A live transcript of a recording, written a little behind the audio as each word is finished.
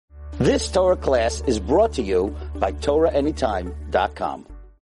This Torah class is brought to you by TorahAnytime.com.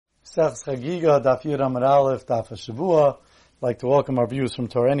 Chagigah, Daf Yud Amud Aleph, Daf HaShavua. I'd like to welcome our viewers from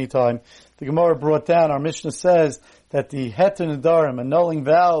Torah Anytime. The Gemara brought down, our Mishnah says that the Heter Nedarim, annulling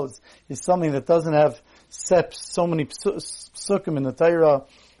vows, is something that doesn't have so many psukim in the Torah.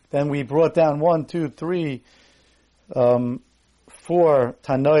 Then we brought down 4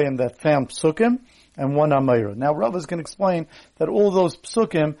 Tanoim that found psukim, and 1 Amayra. Now Rav is going to explain that all those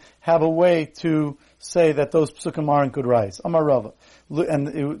psukim have a way to say that those psukim aren't good rights. Amar Rava.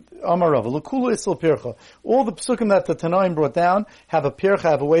 Amar Rava. L'kula isel pircha. All the psukim that the Tanoim brought down have a pircha,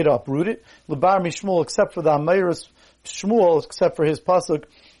 have a way to uproot it. L'bar mishmul, except for the Amayras Shmuel, except for his pasuk,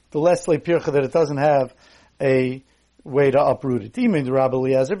 the Leslie pircha, that it doesn't have a way to uproot it. Even the Rabbi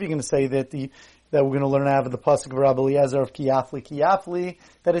Eliezer, if you're going to say that we're going to learn out of the pasuk of Rabbi Eliezer of Kiyafli,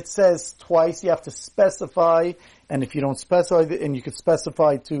 that it says twice, you have to specify, and if you don't specify, and you could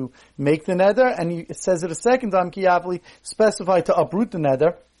specify to make the neder, and it says it a second time, Kiyafli, specify to uproot the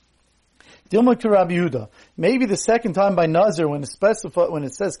neder. Dilma to Rabbi Yehuda. Maybe the second time by Nazir, when it says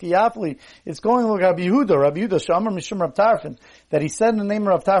Kiyafli, it's going like Rabbi Yehuda, Shamar Mishum Rav Tarfon, that he said in the name of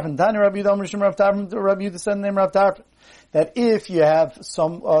Rav Tarfon, Tani Rabbi Yehuda Mishum Rav Tarfon, Rabbi Yehuda said in the name of Rav Tarfon, that if you have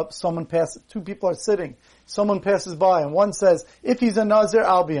someone pass, two people are sitting, someone passes by, and one says, if he's a Nazir,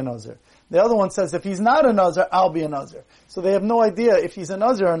 I'll be a Nazir. The other one says, if he's not a Nazir, I'll be a Nazir. So they have no idea if he's a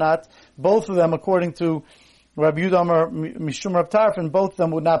Nazir or not. Both of them, according to Rabbi Yehuda Mishum Rav Tarfon, both of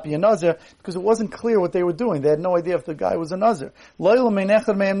them would not be a Nazir, because it wasn't clear what they were doing. They had no idea if the guy was a Nazir. Naziris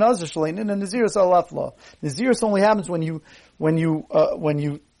only happens when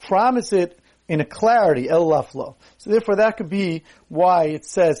you promise it in a clarity, el laflo. So therefore that could be why it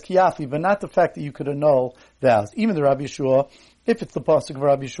says kiyafi, but not the fact that you could annul vows. Even the Rabbi Yeshua, if it's the pasuk of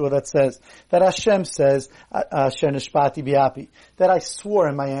Rabbi Yeshua that says, that Hashem says, Asher nishpati bi'api, that I swore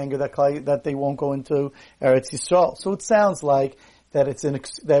in my anger that they won't go into Eretz Yisrael. So it sounds like that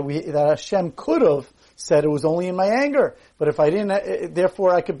that Hashem could have said it was only in my anger, but if I didn't,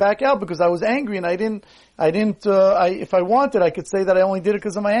 therefore I could back out because I was angry and if I wanted, I could say that I only did it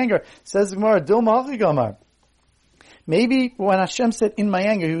because of my anger. Says the Gemara, Dilma Hachi Gamar. Maybe when Hashem said in my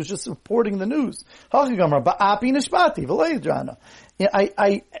anger, he was just reporting the news. Hachi Gamar, ba'api nishpati, v'leidrana.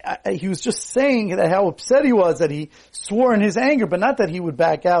 He was just saying that how upset he was that he swore in his anger, but not that he would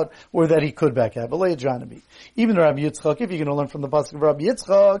back out or that he could back out. Even Rabbi Yitzchak, if you're going to learn from the pasuk of Rabbi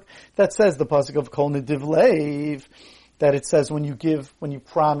Yitzchak, that says the pasuk of Kol Nediv Leiv, that it says when you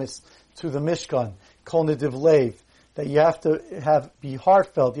promise to the Mishkan, Kol Nediv Leiv, that you have to be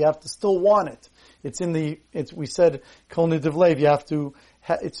heartfelt, you have to still want it. We said Kol Nediv Leiv, you have to,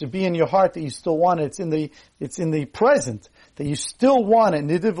 it should be in your heart that you still want it. It's in the present that you still want it.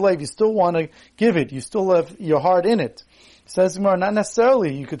 Nidiv Leiv, you still want to give it. You still have your heart in it. Says Gemara, not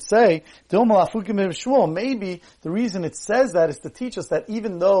necessarily. You could say, maybe the reason it says that is to teach us that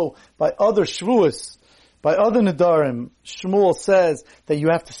even though by other shvuos, by other nedarim, Shmuel says that you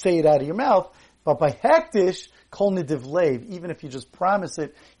have to say it out of your mouth, but by hektish, kol nidiv leiv, even if you just promise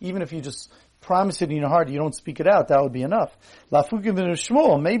it, even if you just promise it in your heart, you don't speak it out, that would be enough. Lafuke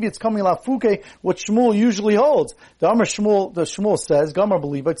Shmuel, maybe it's coming lafuke, what Shmuel usually holds. The Shmuel says, Gamar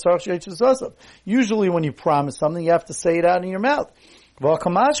believe it, usually when you promise something, you have to say it out in your mouth.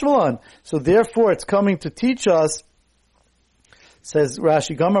 So therefore it's coming to teach us, says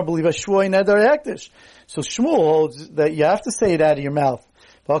Rashi, Gamar believe shvoi nedar hektish. So Shmuel holds that you have to say it out of your mouth.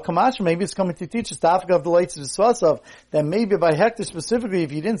 Maybe it's coming to teach us that maybe by hektish specifically,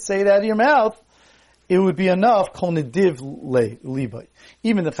 if you didn't say it out of your mouth, it would be enough. Kol nediv libay.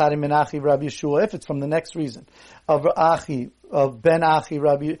 Even the Charim ben Achi Rabbi Yeshua, if it's from the next reason of Ben Achi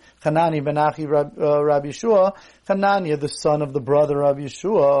Rabbi Hanani ben Achi Rabbi Yeshua, Hananiah, the son of the brother Rabbi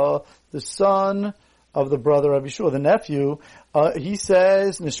Yeshua, the son of the brother Rabbi Yeshua, the nephew, he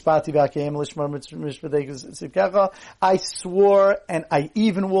says, Nishpati v'akeim lishmar mitzvah, I swore and I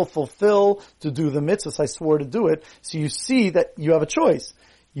even will fulfill to do the mitzvahs. I swore to do it. So you see that you have a choice.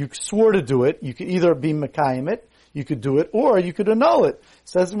 You swore to do it. You could either be mekayim it, you could do it, or you could annul it.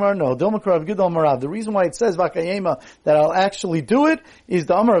 Says Gemara, no. The reason why it says Vakayema that I'll actually do it is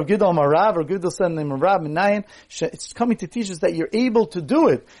the Amar of Gidol Marav or Gidol said name of Rab Minayin. It's coming to teach us that you're able to do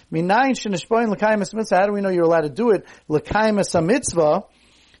it. Minayin shenishpoin l'kayim mitzvah. How do we know you're allowed to do it? L'kayim mitzvah,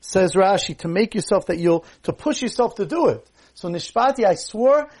 says Rashi, to make yourself to push yourself to do it. So nishpati, I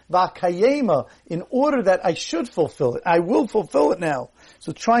swore, v'akayema, in order that I should fulfill it. I will fulfill it now.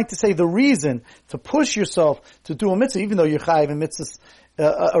 So trying to say the reason to push yourself to do a mitzvah, even though you're chayiv in mitzvahs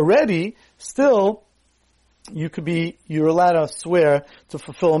already, still, you're allowed to swear to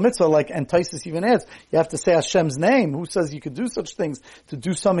fulfill a mitzvah, like, and Taisus even adds, you have to say Hashem's name. Who says you could do such things, to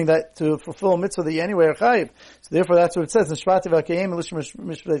do something to fulfill a mitzvah that you anyway are chayiv? So therefore that's what it says, in Shvati V'Kayim,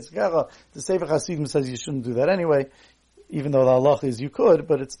 the Sefer Hasidim says you shouldn't do that anyway, even though the halach is you could,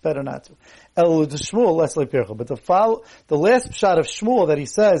 but it's better not to. El de Shmuel, less like Pircha. But the last shot of Shmuel that he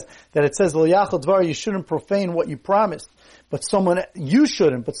says, that it says, L'yachal dvar, you shouldn't profane what you promised. But you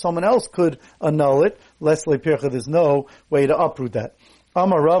shouldn't, but someone else could annul it. Less like Pircha, there's no way to uproot that.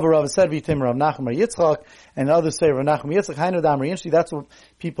 Amar Rav said, V'yitim Rav Nachum Yitzchak, and others say Rav Nachum Yitzchak, Hainu Damar Yinshi. That's what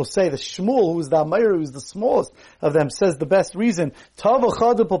people say. The Shmuel, who's the Amayr, who's the smallest of them, says the best reason.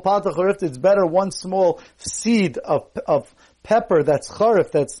 It's better one small seed of pepper that's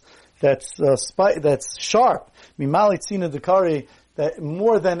charif, that's sharp. Mimali tzina dekari, that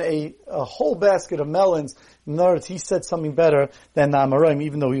more than a whole basket of melons. In other words, he said something better than the Amoraim,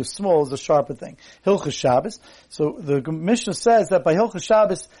 even though he was small, is a sharper thing. Hilchas Shabbos. So the Mishnah says that by Hilchas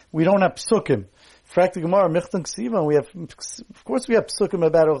Shabbos, we don't have psukim. Frankel Gemara, Michtan Ksiva, of course we have psukim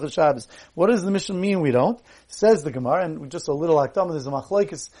about Hilchas Shabbos. What does the Mishnah mean we don't? Says the Gemara, and just a little akdama, there's a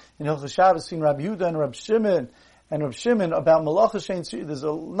machlekes in Hilchas Shabbos between Rabbi Yehuda and Rabbi Shimon, about Malacha Shein Shich. There's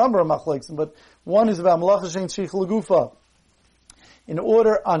a number of machlekes, but one is about Malacha Shein Shich Legufa. In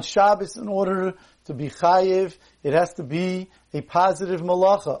order to be chayiv, it has to be a positive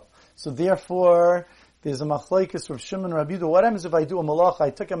malacha. So therefore, there's a machlekes of Shimon and Rabbi Yehuda. What happens if I do a malacha? I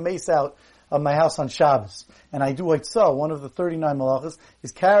took a mace out of my house on Shabbos, and I do Eitzah, one of the 39 malachas,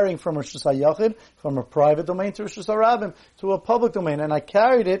 is carrying from Rosh Hashanah, from a private domain to Rosh Hashanah, to a public domain, and I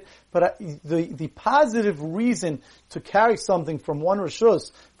carried it, but the positive reason to carry something from one Rosh to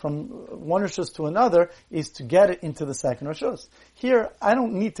another, is to get it into the second Rosh. Here, I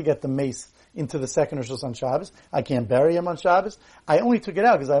don't need to get the mace into the second Rosh on Shabbos. I can't bury him on Shabbos. I only took it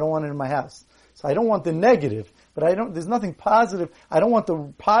out because I don't want it in my house. So I don't want the negative, but there's nothing positive. I don't want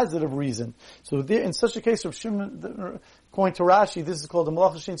the positive reason. So there, in such a case, Rav Shimon, according to Rashi, this is called the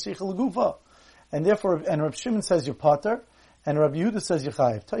Malacha Shein Shich Legufa. And therefore, and Rav Shimon says you're pater, and Rabbi Yehuda says you're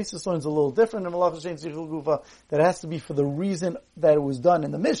chayiv. Taisus learns a little different in Malacha Shein Shich Legufa, that it has to be for the reason that it was done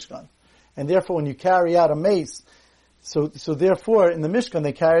in the Mishkan. And therefore, when you carry out a mace, so therefore, in the Mishkan,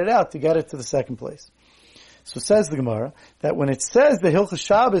 they carried it out to get it to the second place. So says the Gemara, that when it says the Hilchas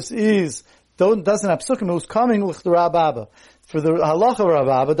Shabbos doesn't have psukim, it was coming with the Rababa. For the halacha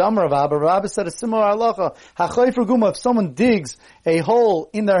Rababa, Dam Rababa said a similar halacha. Hachayf Guma, if someone digs a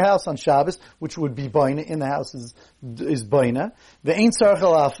hole in their house on Shabbos, which would be baina, in the house is baina, the ain't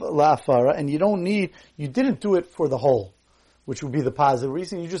sarcha la'afara, and you didn't do it for the hole, which would be the positive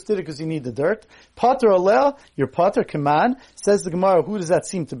reason. You just did it because you need the dirt. Pater alel, your pater, Kaman, says the Gemara, who does that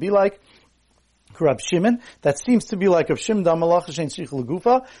seem to be like? Rab Shimon. That seems to be like Rab Shimon da Malacha Shein Shich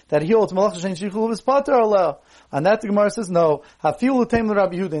Legufa, that he holds Malacha Shein Shich Legufa is pater alel. And that the Gemara says, no. Hafilu L'Teim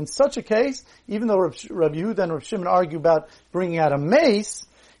L'Rabbi Yehuda. In such a case, even though Rabbi Yehuda and Rab Shimon argue about bringing out a mace,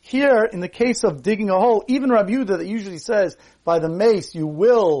 here, in the case of digging a hole, even Rabbi Yehuda that usually says, by the mace you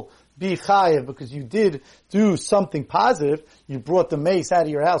will be chayiv because you did do something positive. You brought the mace out of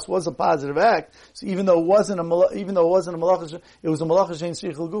your house, was a positive act. So even though it wasn't a malacha, it was a malacha shein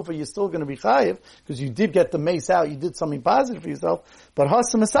shich l'gufa, you're still going to be chayiv because you did get the mace out. You did something positive for yourself. But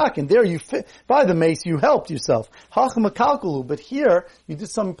hasam masakin, there you fit by the mace, you helped yourself. Hacham akalkulu, but here you did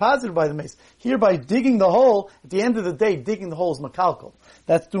something positive by the mace. Here by digging the hole, at the end of the day, digging the hole is makalkal.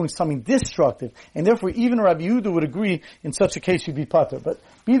 That's doing something destructive, and therefore even Rabbi Yehuda would agree in such a case you'd be pater. But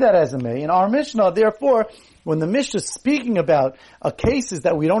be that as it may, in our Mishnah, therefore, when the Mishnah is speaking about cases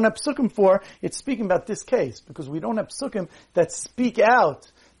that we don't have psukim for, it's speaking about this case, because we don't have psukim that speak out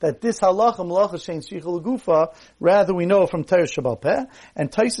that this halacha malacha shein shich l'gufa, rather we know from Torah Shabbal Peh,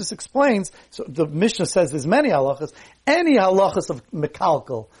 and Taisus explains, so the Mishnah says there's many halachas, any halachas of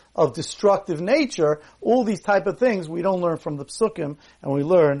mekalkel, of destructive nature, all these type of things we don't learn from the psukim, and we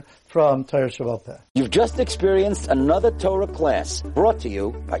learn from Torah Shabbal Peh. You've just experienced another Torah class brought to you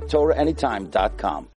by TorahAnytime.com.